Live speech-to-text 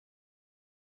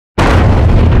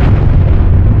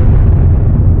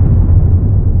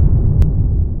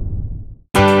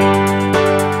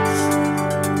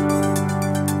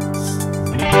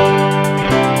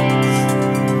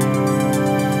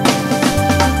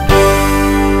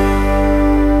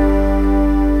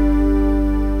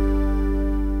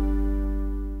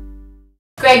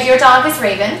Greg, your dog is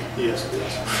Raven. Yes, it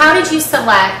is. How did you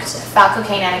select Falco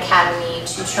Canine Academy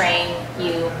to train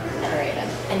you and Raven?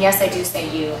 And yes, I do say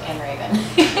you and Raven.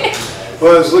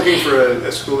 Well, I was looking for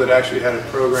a school that actually had a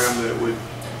program that would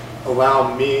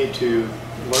allow me to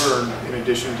learn in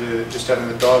addition to just having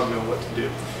the dog know what to do.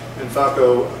 And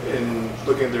Falco, in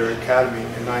looking at their academy,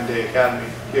 a 9-day academy,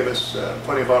 gave us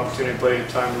plenty of opportunity, plenty of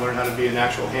time to learn how to be an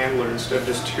actual handler instead of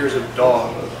just, here's a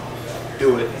dog,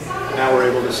 do it. Now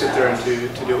we're able to sit there and to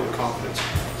do it with confidence.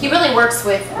 He really works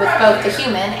with both the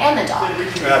human and the dog.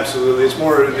 Absolutely. It's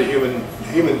more the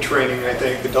human training, I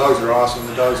think. The dogs are awesome.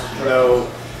 The dogs know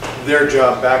their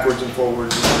job backwards and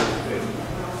forwards and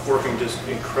working just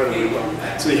incredibly well.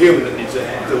 It's the human that needs the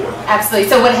work. Absolutely.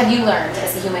 So what have you learned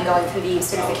as a human going through the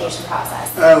certification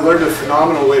process? I learned a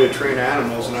phenomenal way to train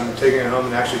animals, and I'm taking it home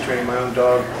and actually training my own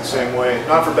dog the same way.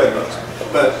 Not for bed bugs,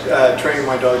 but training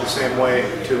my dog the same way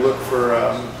to look for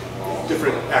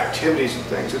different activities and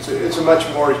things. It's a much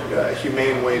more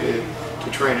humane way to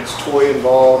train. It's toy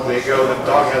involved. They go, the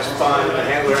dog has fun, the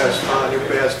handler has fun,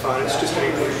 everybody has fun. It's just an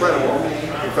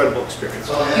incredible experience.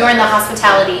 You're in the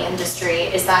hospitality industry.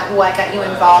 Is that what got you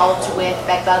involved with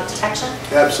bed bug detection?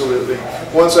 Absolutely.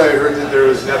 Once I heard that there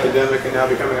was an epidemic and now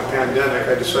becoming a pandemic,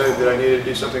 I decided that I needed to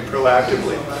do something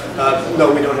proactively.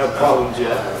 No, we don't have problems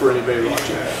yet for anybody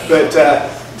watching, but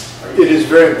it is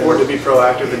very important to be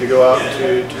proactive and to go out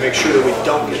to make sure that we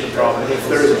don't get the problem. If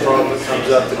there is a problem that comes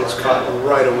up, that it's caught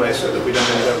right away so that we don't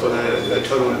end up with a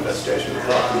total infestation of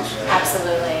properties.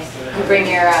 Absolutely. You bring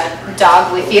your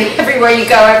dog with you everywhere you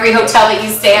go, every hotel that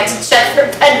you stay at to check for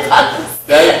bed bugs.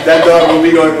 That dog will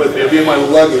be going with me. It'll be in my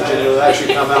luggage and it'll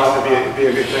actually come out. It'll be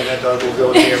a good thing. That dog will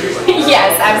go with me everywhere.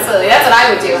 Yes, absolutely. That's what I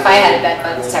would do if I had a bed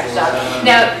bug detector dog.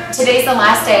 Now, today's the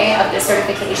last day of the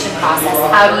certification process.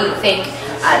 How do you think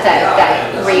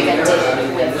that Raven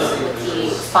did with the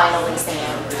final exam?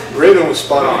 Raven was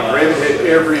spot on. Raven hit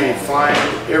every room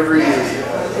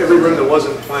that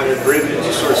wasn't planted. Raven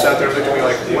just sort of sat there and looked at me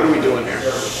like, what are we doing here?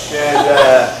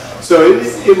 And so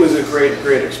it was a great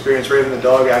experience. Raven the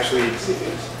dog actually,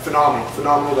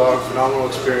 phenomenal dog, phenomenal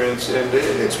experience, and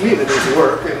it's me that does the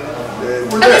work. And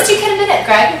we're At least you can admit it,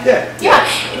 Greg. Yeah.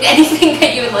 Anything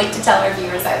that you would like to tell our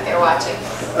viewers out there watching?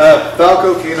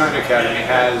 Falco Canine Academy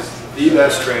has the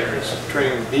best trainers,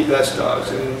 training the best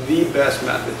dogs, and the best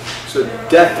method. So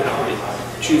definitely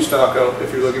choose Falco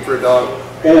if you're looking for a dog,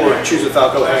 or choose a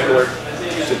Falco handler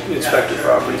to inspect your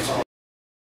properties.